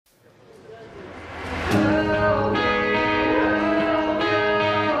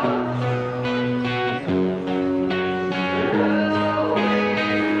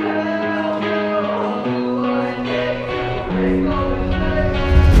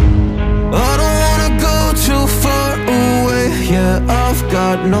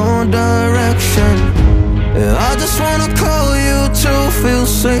got no direction. I just wanna call you to feel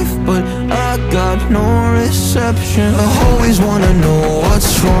safe, but I got no reception. I always wanna know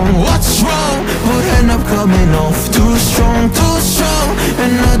what's wrong, but end up coming off too strong,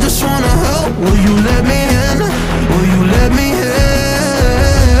 and I just wanna help. Will you let me in? Will you let me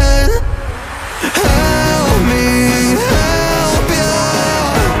in? Help me, help you.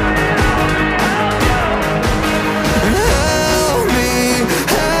 Help me,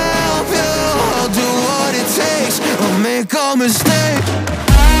 help you. I'll do what it takes. I'll make a mistake.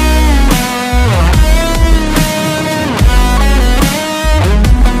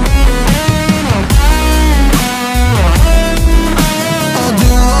 I'll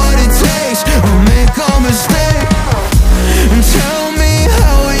do what it takes. I'll make a mistake. And tell me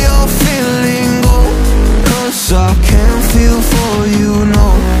how you're feeling, oh, 'cause I can't feel for you, no.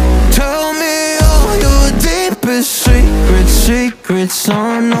 Tell me all your deepest secrets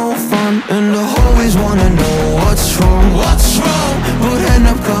are no fun. And I always wanna know what's wrong, but end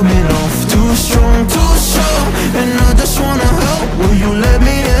up coming off too strong, and I just wanna help. Will you let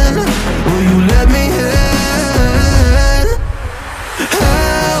me in? Will you let me in?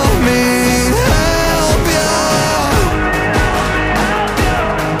 Help me, help you.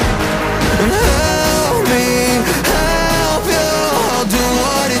 Help me, help you. I'll do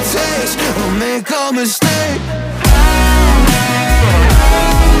what it takes. I'll make a mistake.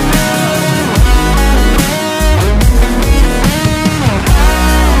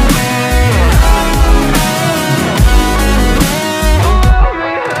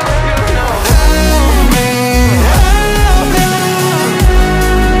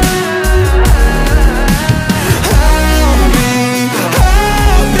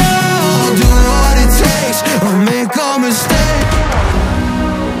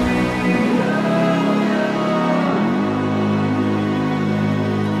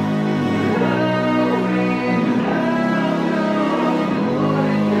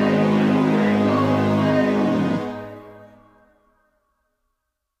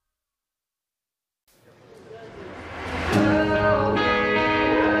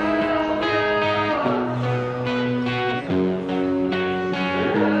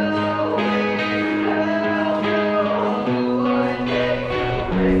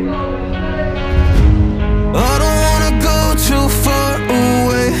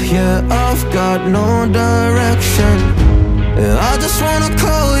 I've got no direction. I just wanna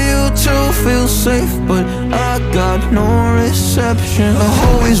call you to feel safe, but I got no reception. I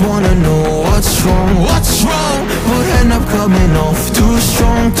always wanna know what's wrong, but end up coming off too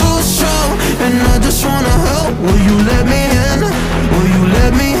strong, and I just wanna help. Will you let me in? Will you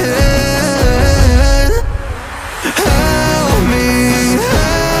let me in? Help me,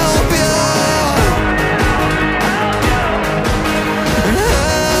 help you.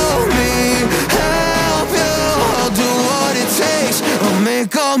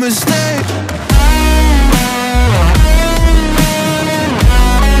 Make a mistake.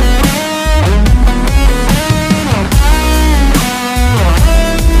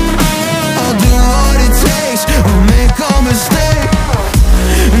 I'll do what it takes. I'll make a mistake.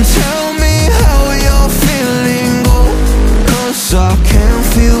 And tell me how you're feeling, oh, 'cause I can't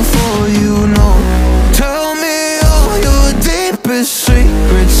feel for you, no. Tell me all your deepest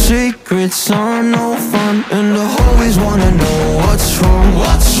secrets are no fun. And I always wanna know what's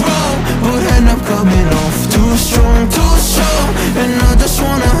wrong, but end up coming off too strong, and I just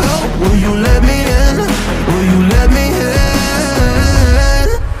wanna help. Will you let me in? Will you let me in?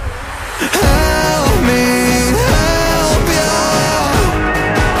 Help me, help you.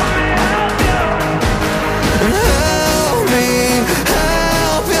 Help me,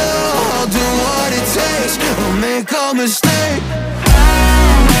 help you. I'll do what it takes. I'll make a mistake.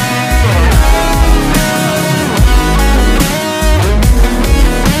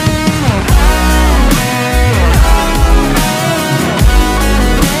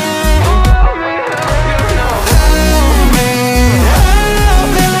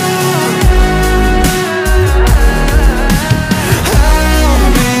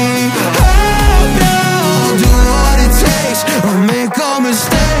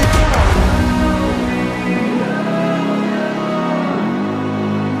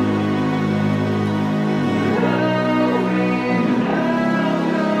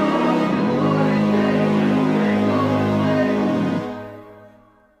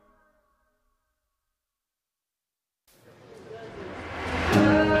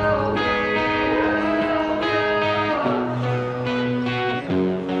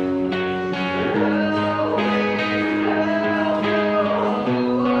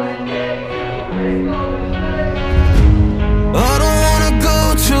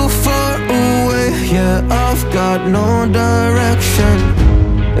 got no direction.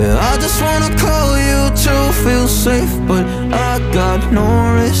 Yeah, I just wanna call you to feel safe, but I got no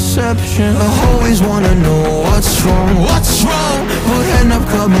reception. I always wanna know what's wrong, but end up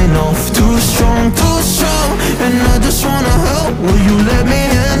coming off too strong, and I just wanna help. Will you let me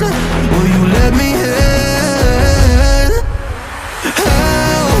in? Will you let me in?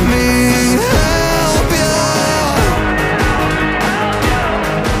 Help me, help you.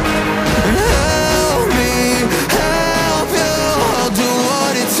 Help me, help you. I'll do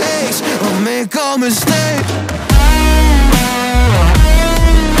what it takes. I'll make a mistake.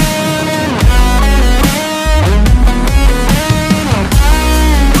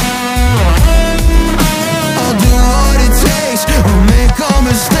 I'll do what it takes. I'll make a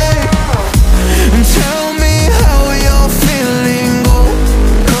mistake. And tell me how you're feeling, oh,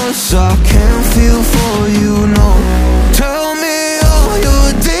 'cause I can't feel for you, no. Tell me all your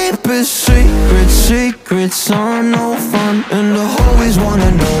deepest secrets are no fun. And I always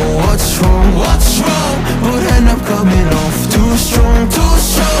wanna know